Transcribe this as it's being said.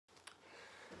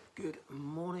Good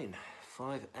morning,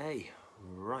 5A.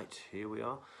 Right, here we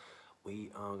are. We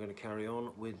are going to carry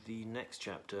on with the next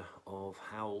chapter of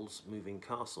Howl's Moving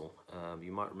Castle.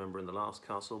 You might remember in the last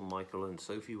castle, Michael and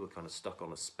Sophie were kind of stuck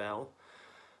on a spell,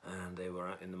 and they were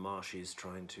out in the marshes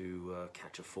trying to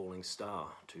catch a falling star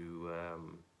to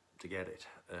get it,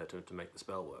 to make the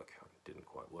spell work. It didn't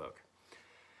quite work.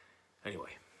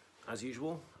 Anyway, as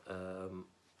usual,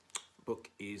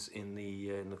 book is in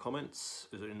the comments,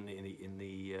 in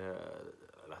the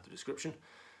description.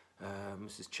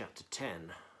 This is chapter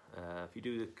 10. If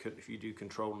you do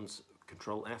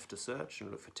Control F to search and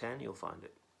look for 10, you'll find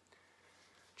it.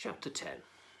 Chapter 10,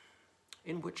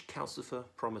 in which Calcifer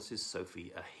promises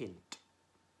Sophie a hint.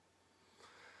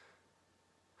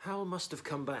 Howl must have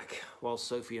come back while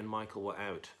Sophie and Michael were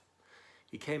out.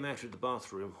 He came out of the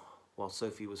bathroom while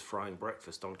Sophie was frying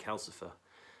breakfast on Calcifer,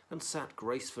 and sat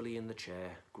gracefully in the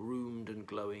chair, groomed and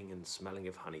glowing and smelling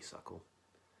of honeysuckle.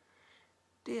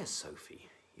 "Dear Sophie,"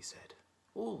 he said,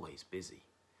 "always busy.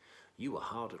 You were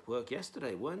hard at work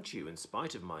yesterday, weren't you, in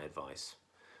spite of my advice?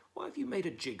 Why have you made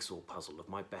a jigsaw puzzle of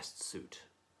my best suit?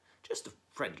 Just a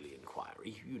friendly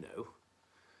inquiry, you know."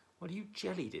 "Well, you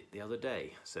jellied it the other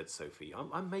day," said Sophie.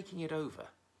 I'm making it over."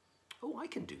 "Oh, I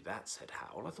can do that," said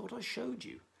Howl. "I thought I showed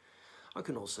you. I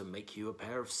can also make you a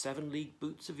pair of 7-league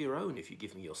boots of your own if you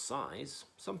give me your size.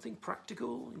 Something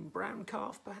practical in brown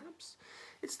calf, perhaps?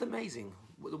 It's amazing.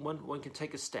 One can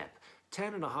take a step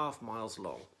 10.5 miles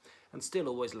long and still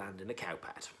always land in a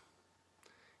cowpat."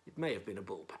 "It may have been a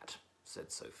bullpat," said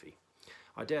Sophie.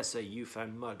 "I dare say you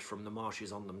found mud from the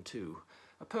marshes on them too.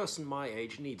 A person my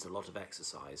age needs a lot of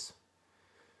exercise."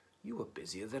 "You were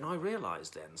busier than I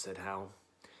realised then," said Howl.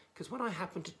 "Because when I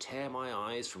happened to tear my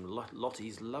eyes from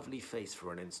Lottie's lovely face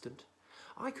for an instant,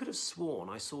 I could have sworn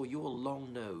I saw your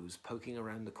long nose poking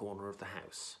around the corner of the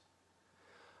house."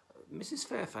 "Mrs.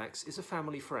 Fairfax is a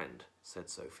family friend," said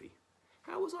Sophie.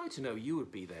 "How was I to know you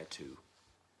would be there too?"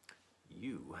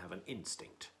 "You have an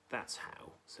instinct, that's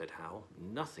how," said Howl.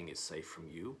 "Nothing is safe from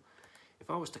you. If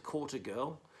I was to court a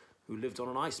girl who lived on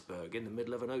an iceberg in the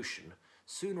middle of an ocean,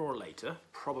 sooner or later,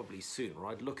 probably sooner,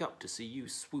 I'd look up to see you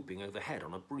swooping overhead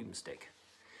on a broomstick.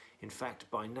 In fact,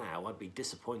 by now, I'd be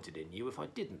disappointed in you if I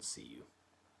didn't see you."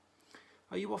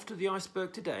 "Are you off to the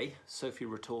iceberg today?" Sophie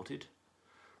retorted.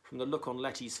 "From the look on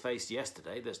Letty's face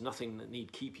yesterday, there's nothing that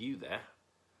need keep you there."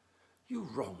 "You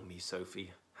wrong me,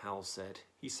 Sophie," Howl said.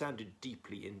 He sounded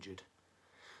deeply injured.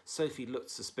 Sophie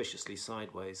looked suspiciously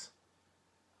sideways.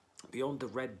 Beyond the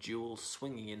red jewels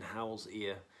swinging in Howl's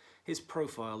ear, his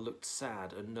profile looked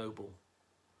sad and noble.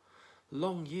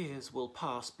 "Long years will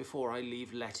pass before I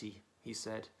leave Letty," he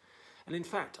said. "And in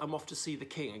fact, I'm off to see the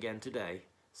king again today.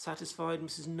 Satisfied,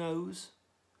 Mrs. Nose?"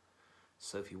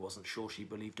 Sophie wasn't sure she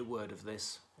believed a word of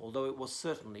this, although it was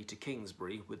certainly to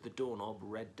Kingsbury, with the doorknob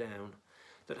red down,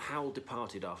 that Howl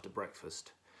departed after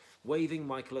breakfast, waving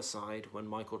Michael aside when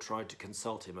Michael tried to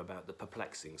consult him about the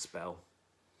perplexing spell.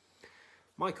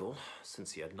 Michael,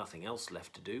 since he had nothing else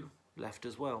left to do, left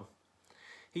as well.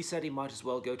 He said he might as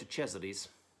well go to Chesary's.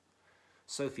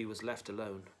 Sophie was left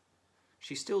alone.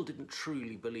 She still didn't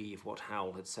truly believe what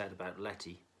Howl had said about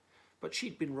Letty, but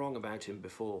she'd been wrong about him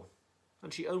before,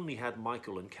 and she only had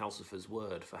Michael and Calcifer's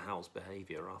word for Howl's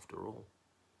behaviour after all.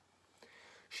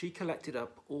 She collected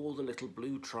up all the little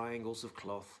blue triangles of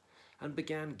cloth and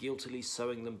began guiltily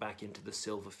sewing them back into the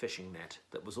silver fishing net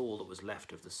that was all that was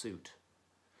left of the suit.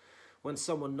 When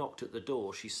someone knocked at the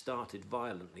door, she started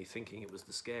violently, thinking it was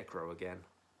the Scarecrow again.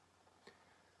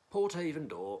 "Porthaven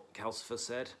door," Calcifer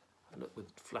said,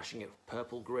 with flashing a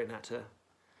purple grin at her.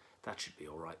 "That should be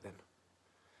all right then."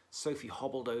 Sophie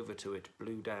hobbled over to it,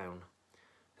 blew down.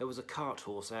 There was a cart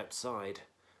horse outside,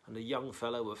 and a young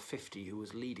fellow of 50 who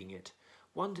was leading it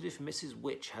wondered if Mrs.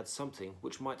 Witch had something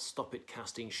which might stop it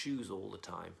casting shoes all the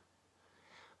time.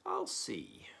 "I'll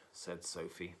see," said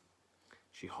Sophie.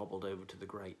 She hobbled over to the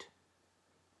grate.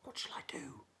 "What shall I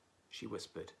do?" she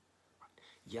whispered.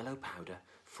 "Yellow powder,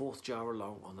 4th jar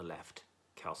along on the left,"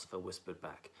 Calcifer whispered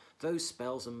back. "Those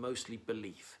spells are mostly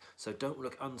belief, so don't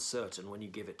look uncertain when you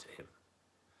give it to him."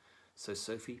 So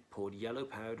Sophie poured yellow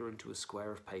powder into a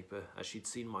square of paper, as she'd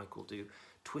seen Michael do,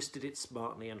 twisted it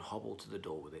smartly and hobbled to the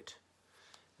door with it.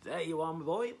 "There you are, my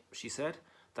boy," she said.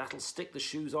 "That'll stick the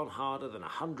shoes on harder than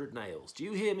 100 nails. Do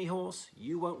you hear me, horse?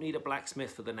 You won't need a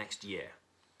blacksmith for the next year.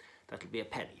 That'll be a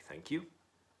penny, thank you."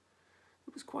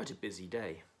 It was quite a busy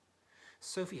day.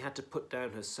 Sophie had to put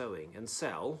down her sewing and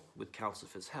sell, with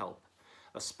Calcifer's help,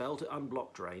 a spell to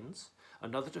unblock drains,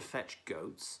 another to fetch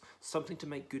goats, something to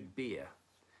make good beer.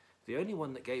 The only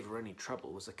one that gave her any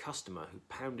trouble was a customer who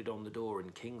pounded on the door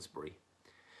in Kingsbury.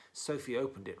 Sophie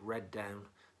opened it, read down,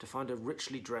 to find a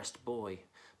richly dressed boy,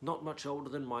 not much older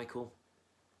than Michael,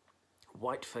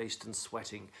 white-faced and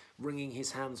sweating, wringing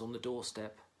his hands on the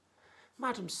doorstep.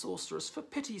 "Madam Sorceress, for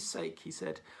pity's sake," he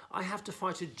said, "I have to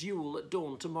fight a duel at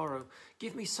dawn tomorrow.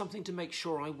 Give me something to make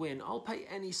sure I win. I'll pay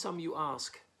any sum you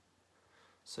ask."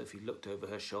 Sophie looked over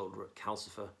her shoulder at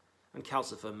Calcifer, and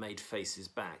Calcifer made faces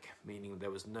back, meaning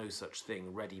there was no such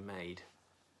thing ready-made.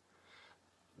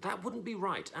 "That wouldn't be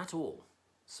right at all,"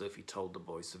 Sophie told the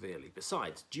boy severely.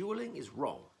 "Besides, duelling is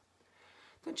wrong."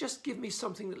 "Then just give me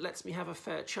something that lets me have a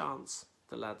fair chance,"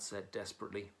 the lad said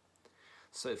desperately.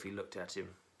 Sophie looked at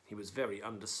him. He was very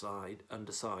undersized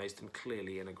and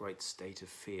clearly in a great state of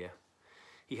fear.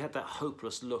 He had that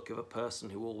hopeless look of a person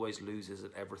who always loses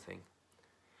at everything.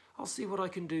 "I'll see what I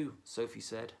can do," Sophie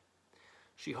said.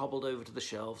 She hobbled over to the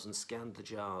shelves and scanned the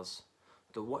jars.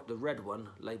 The red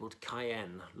one, labelled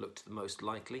Cayenne, looked the most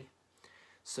likely.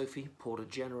 Sophie poured a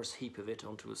generous heap of it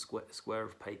onto a square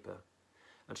of paper,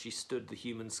 and she stood the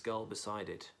human skull beside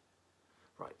it.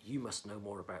 "Right, you must know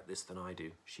more about this than I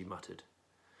do," she muttered.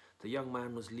 The young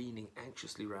man was leaning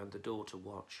anxiously round the door to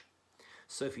watch.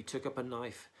 Sophie took up a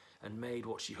knife and made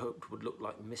what she hoped would look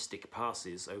like mystic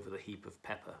passes over the heap of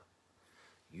pepper.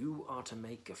 "You are to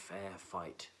make a fair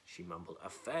fight," she mumbled. "A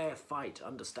fair fight,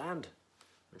 understand?"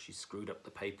 And she screwed up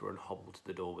the paper and hobbled to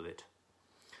the door with it.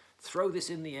 "Throw this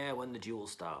in the air when the duel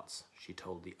starts," she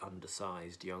told the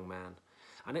undersized young man,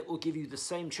 "and it will give you the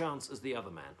same chance as the other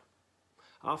man.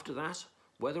 After that,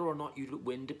 whether or not you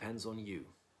win depends on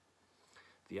you."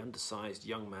 The undersized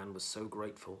young man was so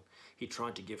grateful, he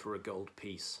tried to give her a gold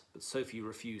piece, but Sophie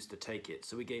refused to take it,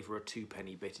 so he gave her a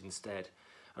 2-penny bit instead,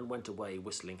 and went away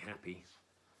whistling happy.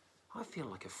 "I feel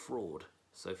like a fraud,"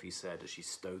 Sophie said as she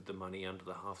stowed the money under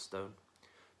the half-stone.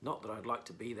 "Not that I'd like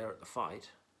to be there at the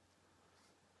fight."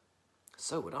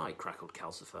 "So would I," crackled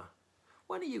Calcifer.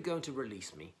 "When are you going to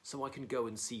release me, so I can go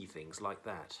and see things like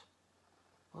that?"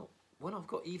 "Well, when I've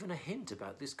got even a hint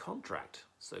about this contract,"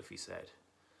 Sophie said.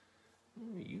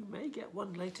 "You may get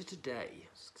one later today,"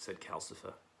 said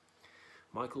Calcifer.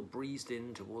 Michael breezed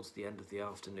in towards the end of the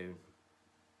afternoon.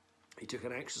 He took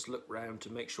an anxious look round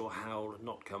to make sure Howl had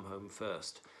not come home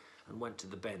first, and went to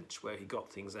the bench where he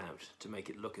got things out to make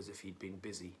it look as if he'd been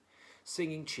busy,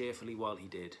 singing cheerfully while he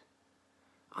did.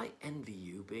 "I envy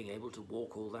you being able to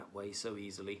walk all that way so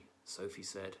easily," Sophie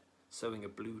said, sewing a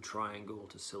blue triangle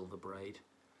to silver braid.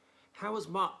 "How is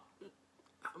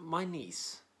my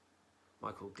niece?"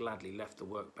 Michael gladly left the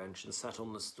workbench and sat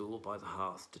on the stool by the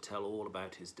hearth to tell all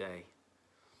about his day.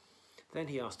 Then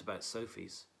he asked about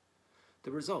Sophie's.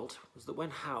 The result was that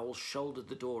when Howl shouldered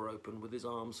the door open with his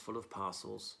arms full of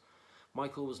parcels,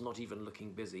 Michael was not even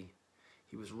looking busy.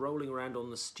 He was rolling around on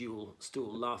the stool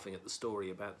laughing at the story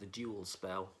about the duel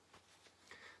spell.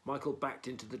 Michael backed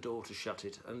into the door to shut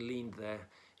it and leaned there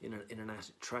in a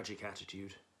tragic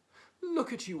attitude.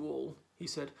 "Look at you all," he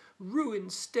said. "Ruin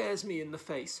stares me in the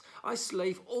face. I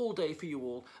slave all day for you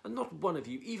all, and not one of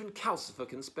you, even Calcifer,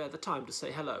 can spare the time to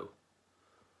say hello."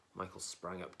 Michael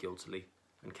sprang up guiltily,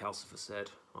 and Calcifer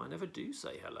said, "I never do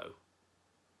say hello."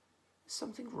 "Is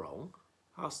something wrong?"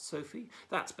 asked Sophie.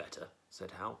 "That's better,"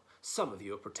 said Hal. "Some of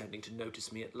you are pretending to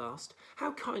notice me at last.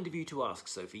 How kind of you to ask,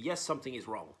 Sophie. Yes, something is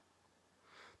wrong.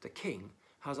 The king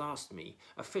has asked me,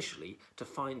 officially, to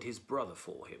find his brother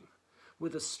for him,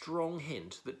 with a strong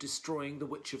hint that destroying the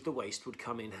Witch of the Waste would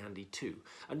come in handy too,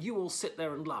 and you all sit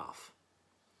there and laugh."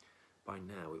 By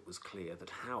now it was clear that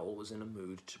Howl was in a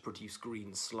mood to produce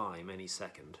green slime any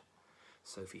second.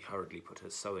 Sophie hurriedly put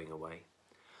her sewing away.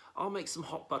 "I'll make some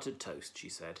hot buttered toast," she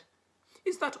said.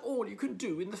 "Is that all you can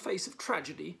do in the face of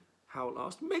tragedy?" Howl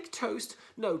asked. "Make toast?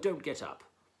 No, don't get up.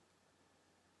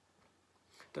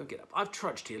 Don't get up. I've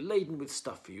trudged here, laden with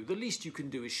stuff for you. The least you can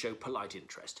do is show polite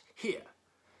interest. Here."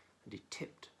 And he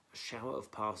tipped a shower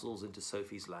of parcels into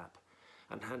Sophie's lap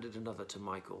and handed another to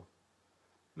Michael.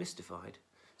 Mystified,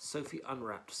 Sophie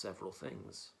unwrapped several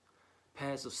things.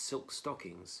 Pairs of silk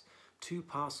stockings, 2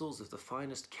 parcels of the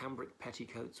finest cambric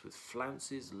petticoats with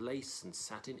flounces, lace and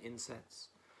satin insets,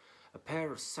 a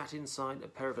pair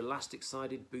of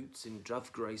elastic-sided boots in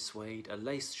dove-grey suede, a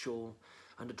lace shawl,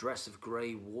 and a dress of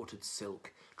grey watered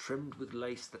silk trimmed with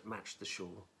lace that matched the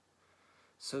shawl.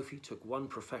 Sophie took one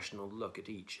professional look at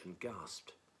each and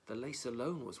gasped. The lace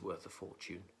alone was worth a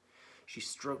fortune. She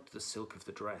stroked the silk of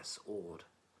the dress, awed.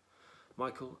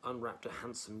 Michael unwrapped a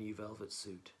handsome new velvet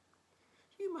suit.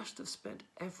 "You must have spent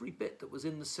every bit that was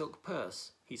in the silk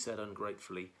purse," he said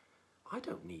ungratefully. "I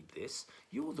don't need this.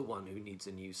 You're the one who needs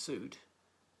a new suit."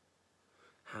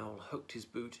 Howl hooked his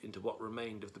boot into what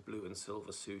remained of the blue and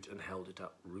silver suit and held it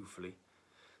up ruefully.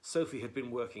 Sophie had been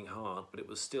working hard, but it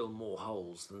was still more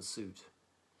holes than suit.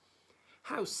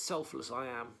 "How selfless I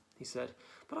am," he said,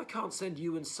 "but I can't send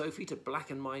you and Sophie to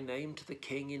blacken my name to the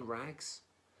king in rags.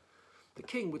 The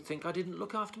king would think I didn't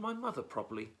look after my mother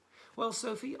properly. Well,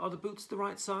 Sophie, are the boots the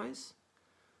right size?"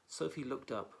 Sophie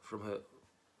looked up from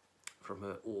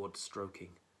her awed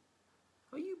stroking.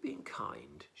 "Are you being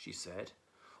kind," she said,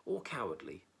 "or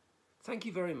cowardly? Thank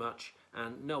you very much,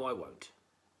 and no, I won't."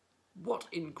 "What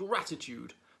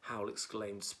ingratitude!" Howl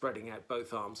exclaimed, spreading out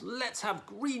both arms. "Let's have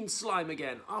green slime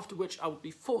again, after which I would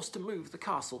be forced to move the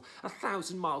castle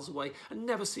 1,000 miles away and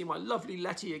never see my lovely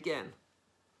Letty again."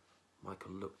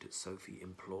 Michael looked at Sophie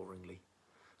imploringly.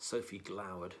 Sophie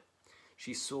glowered.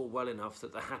 She saw well enough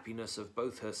that the happiness of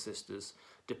both her sisters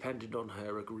depended on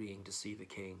her agreeing to see the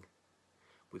king,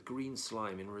 with green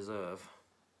slime in reserve.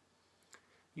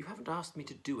 "You haven't asked me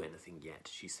to do anything yet,"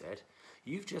 she said.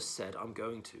 "You've just said I'm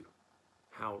going to."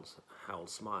 Howl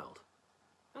smiled.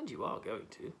 "And you are going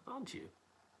to, aren't you?"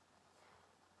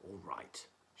 "All right,"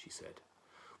 she said.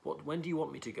 When do you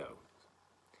want me to go?"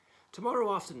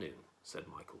 "Tomorrow afternoon," said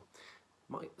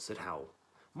Howl.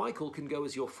 "Michael can go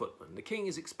as your footman. The king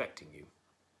is expecting you."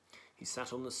 He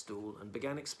sat on the stool and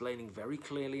began explaining very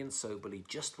clearly and soberly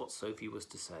just what Sophie was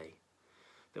to say.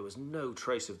 There was no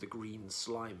trace of the green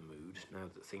slime mood now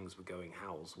that things were going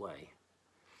Howl's way.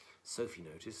 Sophie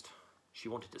noticed. She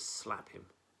wanted to slap him.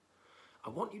 "I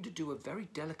want you to do a very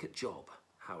delicate job,"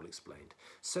 Howl explained.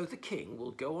 "So the king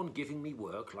will go on giving me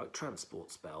work like transport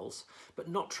spells, but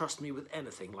not trust me with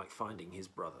anything like finding his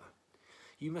brother.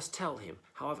 You must tell him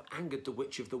how I've angered the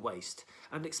Witch of the Waste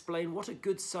and explain what a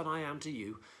good son I am to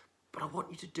you, but I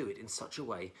want you to do it in such a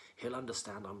way he'll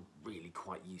understand I'm really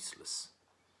quite useless."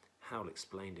 Howl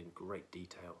explained in great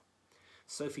detail.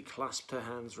 Sophie clasped her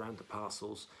hands round the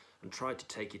parcels and tried to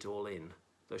take it all in,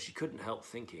 though she couldn't help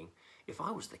thinking, if I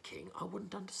was the king, I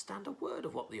wouldn't understand a word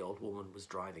of what the old woman was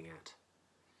driving at.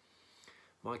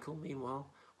 Michael,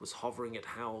 meanwhile, was hovering at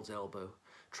Howl's elbow,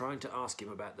 trying to ask him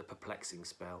about the perplexing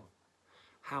spell.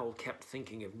 Howl kept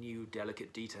thinking of new,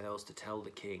 delicate details to tell the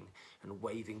king and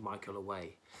waving Michael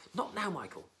away. "Not now,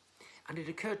 Michael. And it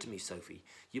occurred to me, Sophie,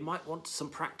 you might want some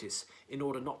practice in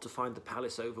order not to find the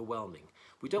palace overwhelming.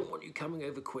 We don't want you coming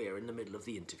over queer in the middle of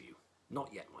the interview.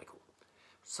 Not yet, Michael.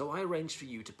 So I arranged for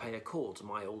you to pay a call to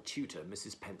my old tutor,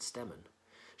 Mrs. Pentstemon.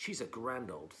 She's a grand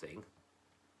old thing.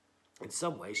 In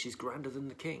some ways, she's grander than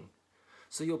the king.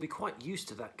 So you'll be quite used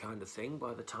to that kind of thing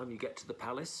by the time you get to the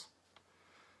palace."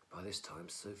 By this time,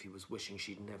 Sophie was wishing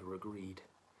she'd never agreed.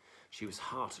 She was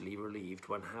heartily relieved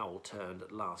when Howl turned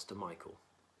at last to Michael.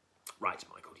 "Right,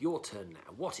 Michael, your turn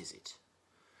now. What is it?"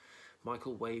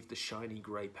 Michael waved the shiny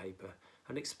grey paper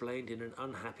and explained in an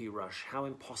unhappy rush how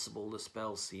impossible the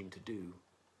spell seemed to do.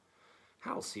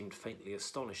 Howl seemed faintly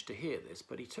astonished to hear this,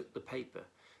 but he took the paper,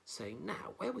 saying,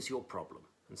 "Now, where was your problem?"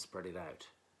 and spread it out.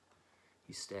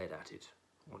 He stared at it.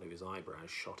 One of his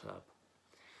eyebrows shot up.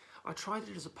 "I tried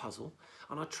it as a puzzle,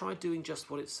 and I tried doing just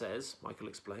what it says," Michael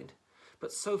explained,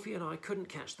 "but Sophie and I couldn't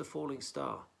catch the falling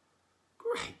star."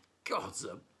 "Great gods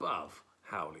above,"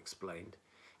 Howl explained.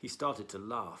 He started to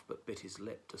laugh, but bit his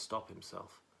lip to stop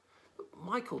himself. "But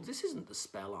Michael, this isn't the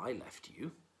spell I left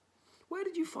you. Where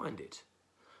did you find it?"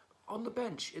 "On the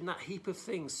bench, in that heap of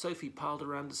things Sophie piled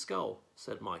around the skull,"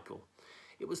 said Michael.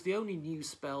 "It was the only new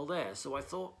spell there, so I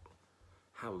thought—"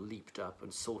 Howl leaped up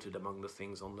and sorted among the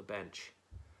things on the bench.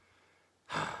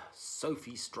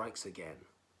 "Sophie strikes again,"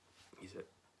 he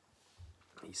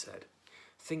said.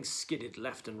 Things skidded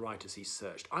left and right as he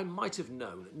searched. "I might have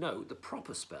known. No, the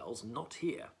proper spell's not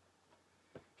here."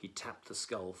 He tapped the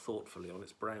skull thoughtfully on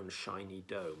its brown, shiny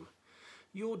dome.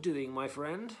 "You're doing, my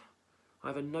friend.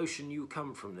 I've a notion you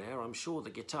come from there. I'm sure the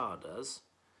guitar does.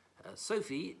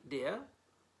 Sophie, dear."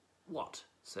 "What?"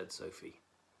 said Sophie.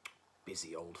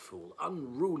 "Busy old fool.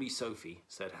 Unruly Sophie,"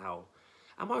 said Howl.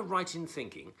 "Am I right in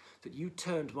thinking that you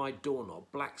turned my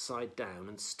doorknob black side down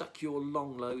and stuck your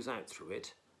long nose out through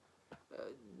it?"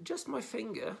 "Just my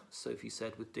finger," Sophie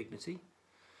said with dignity.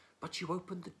 "But you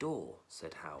opened the door,"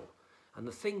 said Howl, "and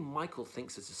the thing Michael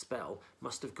thinks is a spell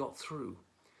must have got through.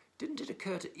 Didn't it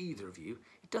occur to either of you?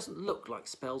 It doesn't look like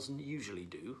spells usually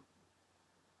do."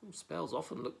 "Spells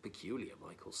often look peculiar,"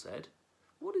 Michael said.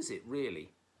 "What is it,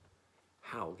 really?"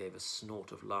 Howl gave a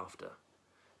snort of laughter.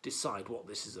 "Decide what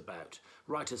this is about.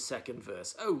 Write a second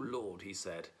verse. Oh, Lord," he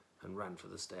said, and ran for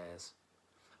the stairs.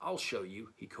 "I'll show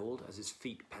you," he called as his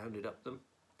feet pounded up them.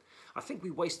 "I think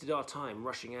we wasted our time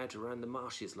rushing out around the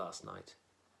marshes last night."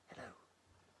 Hello.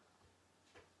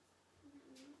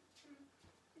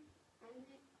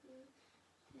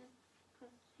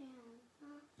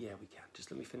 Yeah, we can.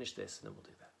 Just let me finish this and then we'll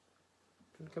do that.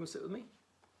 Do you want to come and sit with me?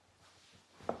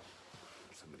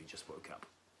 Somebody just woke up.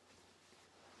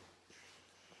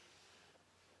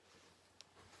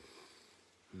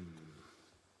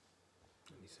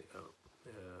 see. Oh,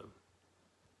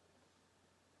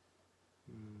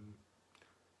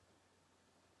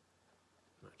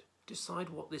 right. Decide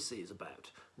what this is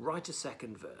about. Write a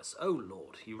second verse. Oh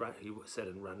Lord, he said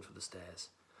and ran for the stairs.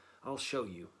 I'll show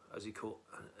you, as he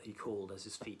called as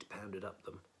his feet pounded up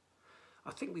them.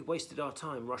 I think we wasted our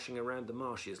time rushing around the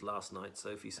marshes last night,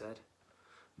 Sophie said.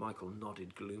 Michael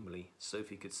nodded gloomily.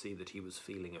 Sophie could see that he was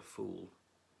feeling a fool.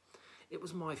 It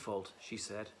was my fault, she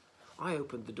said. I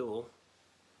opened the door.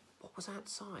 What was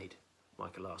outside?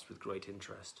 Michael asked with great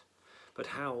interest. But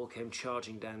Howl came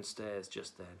charging downstairs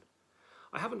just then.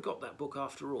 I haven't got that book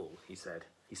after all, he said.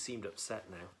 He seemed upset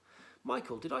now.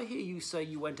 Michael, did I hear you say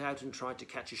you went out and tried to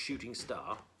catch a shooting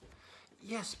star?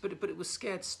 Yes, but it was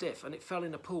scared stiff and it fell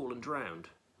in a pool and drowned,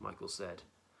 Michael said.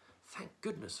 Thank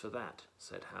goodness for that,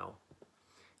 said Howl.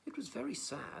 It was very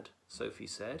sad, Sophie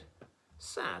said.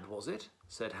 Sad, was it?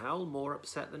 Said Howl, more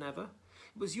upset than ever.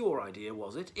 It was your idea,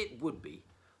 was it? It would be.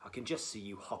 I can just see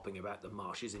you hopping about the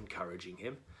marshes encouraging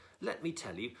him. Let me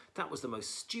tell you, that was the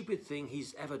most stupid thing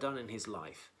he's ever done in his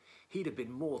life. He'd have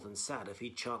been more than sad if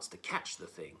he'd chanced to catch the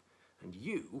thing. And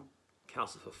you,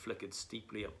 Calcifer flickered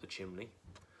steeply up the chimney.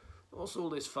 What's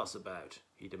all this fuss about?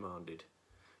 He demanded.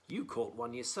 You caught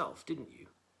one yourself, didn't you?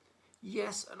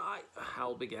 Yes, and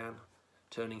Howl began,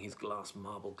 turning his glass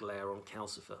marble glare on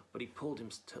Calcifer, but he pulled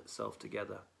himself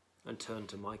together and turned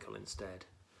to Michael instead.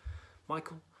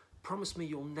 Michael, promise me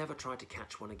you'll never try to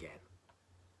catch one again.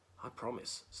 I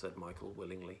promise, said Michael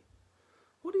willingly.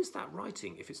 What is that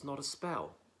writing if it's not a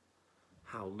spell?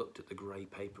 Howl looked at the grey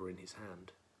paper in his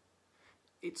hand.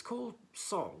 It's called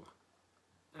Song,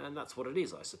 and that's what it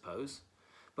is, I suppose.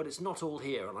 But it's not all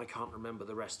here, and I can't remember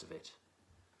the rest of it.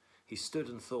 He stood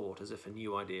and thought as if a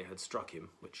new idea had struck him,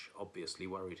 which obviously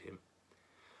worried him.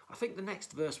 I think the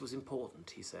next verse was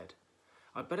important, he said.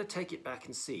 I'd better take it back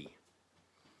and see.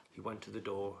 He went to the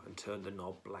door and turned the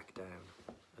knob black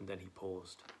down, and then he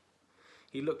paused.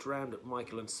 He looked round at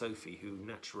Michael and Sophie, who,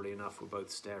 naturally enough, were both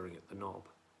staring at the knob.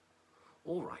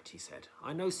 All right, he said.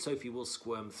 I know Sophie will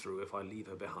squirm through if I leave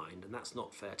her behind, and that's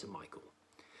not fair to Michael.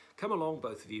 Come along,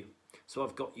 both of you, so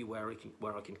I've got you where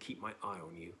I can keep my eye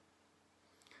on you.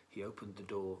 He opened the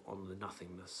door on the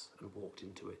nothingness and walked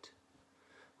into it.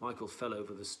 Michael fell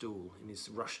over the stool in his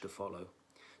rush to follow.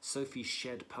 Sophie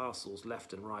shed parcels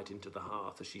left and right into the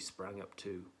hearth as she sprang up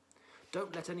too.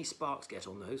 Don't let any sparks get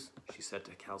on those, she said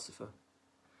to Calcifer.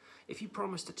 If you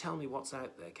promise to tell me what's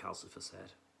out there, Calcifer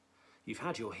said. You've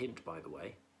had your hint, by the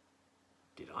way.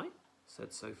 Did I?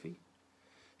 Said Sophie.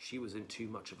 She was in too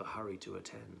much of a hurry to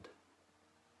attend.